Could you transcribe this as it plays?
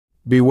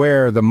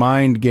Beware, the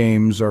mind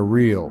games are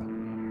real.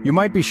 You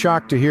might be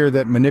shocked to hear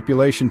that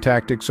manipulation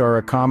tactics are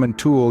a common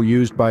tool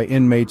used by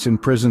inmates in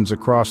prisons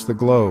across the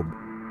globe.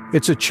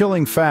 It's a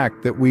chilling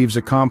fact that weaves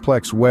a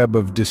complex web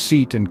of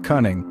deceit and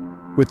cunning,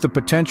 with the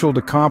potential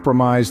to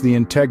compromise the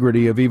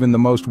integrity of even the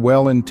most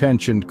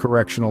well-intentioned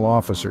correctional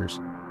officers.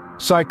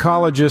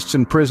 Psychologists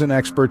and prison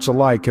experts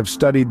alike have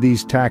studied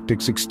these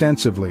tactics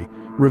extensively,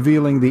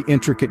 revealing the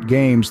intricate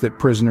games that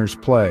prisoners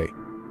play.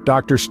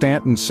 Dr.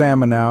 Stanton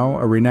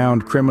Samanow, a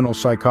renowned criminal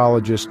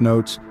psychologist,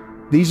 notes,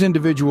 "These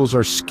individuals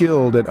are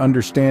skilled at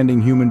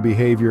understanding human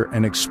behavior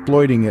and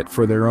exploiting it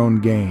for their own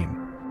gain."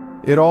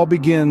 It all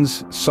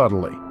begins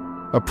subtly.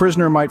 A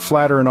prisoner might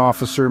flatter an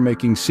officer,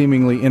 making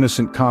seemingly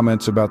innocent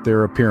comments about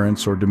their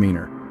appearance or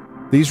demeanor.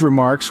 These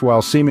remarks,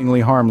 while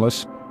seemingly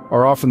harmless,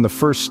 are often the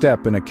first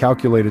step in a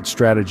calculated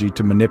strategy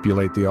to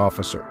manipulate the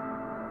officer.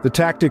 The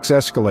tactics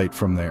escalate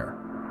from there.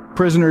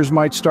 Prisoners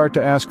might start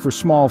to ask for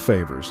small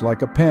favors,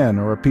 like a pen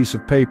or a piece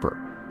of paper.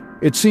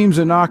 It seems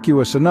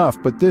innocuous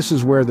enough, but this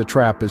is where the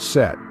trap is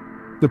set.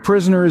 The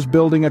prisoner is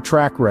building a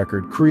track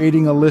record,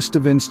 creating a list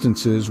of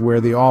instances where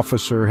the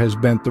officer has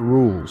bent the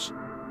rules.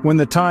 When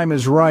the time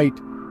is right,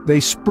 they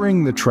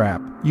spring the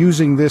trap,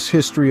 using this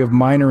history of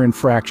minor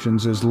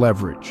infractions as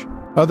leverage.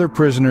 Other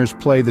prisoners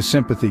play the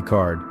sympathy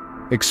card,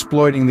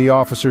 exploiting the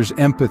officer's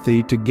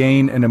empathy to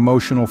gain an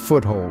emotional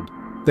foothold.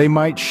 They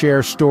might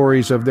share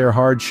stories of their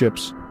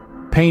hardships,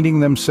 painting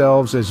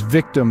themselves as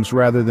victims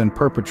rather than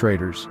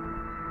perpetrators.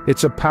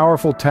 It's a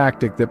powerful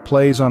tactic that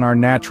plays on our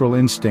natural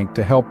instinct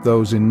to help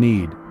those in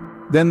need.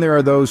 Then there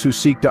are those who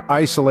seek to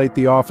isolate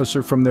the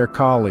officer from their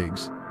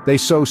colleagues. They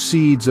sow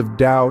seeds of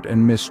doubt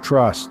and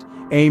mistrust,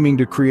 aiming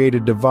to create a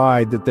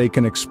divide that they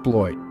can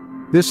exploit.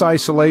 This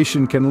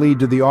isolation can lead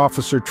to the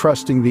officer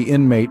trusting the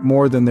inmate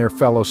more than their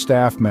fellow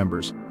staff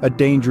members, a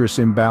dangerous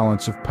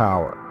imbalance of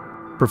power.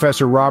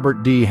 Professor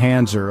Robert D.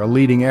 Hanser, a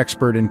leading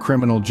expert in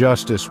criminal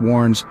justice,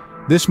 warns,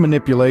 "This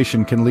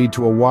manipulation can lead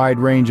to a wide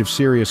range of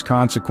serious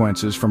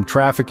consequences, from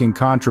trafficking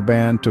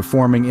contraband to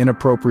forming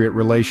inappropriate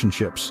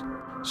relationships."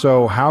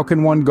 So, how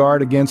can one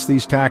guard against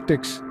these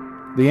tactics?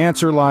 The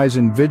answer lies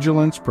in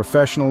vigilance,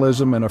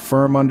 professionalism, and a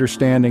firm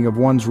understanding of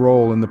one's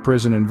role in the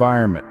prison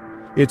environment.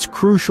 It's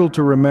crucial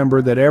to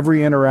remember that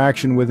every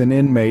interaction with an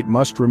inmate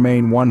must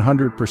remain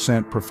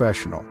 100%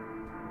 professional.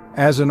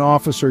 As an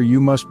officer,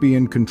 you must be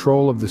in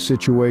control of the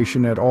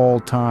situation at all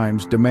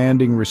times,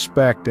 demanding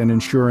respect and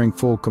ensuring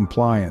full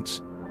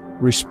compliance.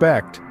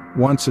 Respect,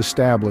 once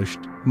established,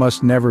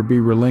 must never be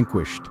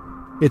relinquished.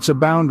 It's a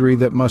boundary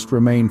that must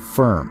remain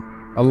firm,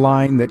 a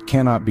line that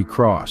cannot be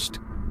crossed.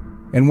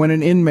 And when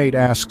an inmate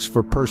asks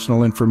for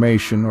personal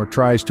information or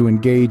tries to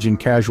engage in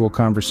casual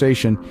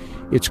conversation,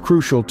 it's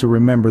crucial to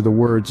remember the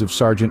words of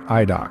Sergeant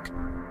Idoc.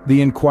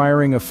 The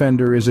inquiring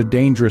offender is a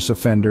dangerous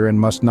offender and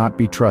must not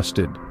be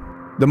trusted.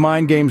 The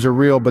mind games are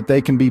real, but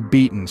they can be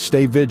beaten.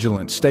 Stay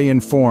vigilant, stay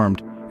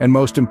informed, and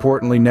most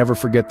importantly, never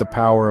forget the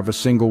power of a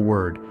single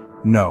word: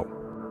 no.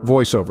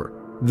 Voiceover.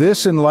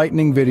 This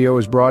enlightening video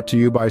is brought to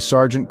you by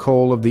Sergeant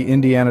Cole of the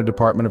Indiana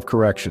Department of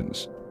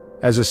Corrections.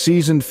 As a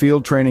seasoned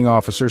field training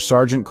officer,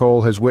 Sergeant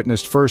Cole has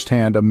witnessed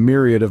firsthand a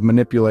myriad of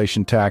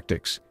manipulation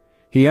tactics.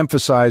 He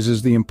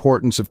emphasizes the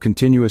importance of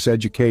continuous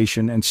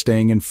education and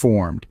staying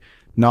informed.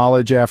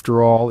 Knowledge,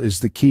 after all, is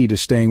the key to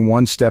staying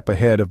one step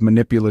ahead of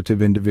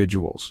manipulative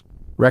individuals.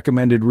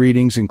 Recommended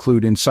readings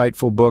include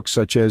insightful books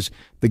such as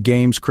The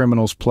Games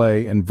Criminals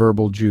Play and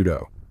Verbal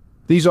Judo.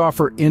 These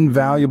offer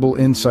invaluable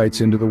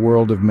insights into the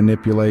world of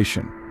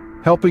manipulation,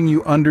 helping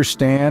you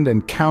understand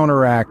and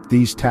counteract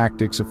these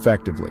tactics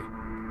effectively.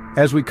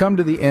 As we come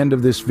to the end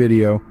of this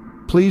video,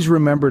 please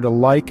remember to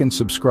like and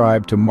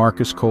subscribe to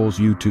Marcus Cole's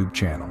YouTube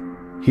channel.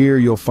 Here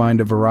you'll find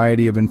a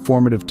variety of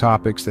informative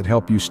topics that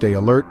help you stay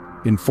alert,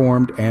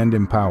 informed, and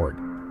empowered.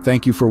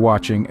 Thank you for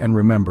watching, and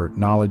remember,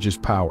 knowledge is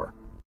power.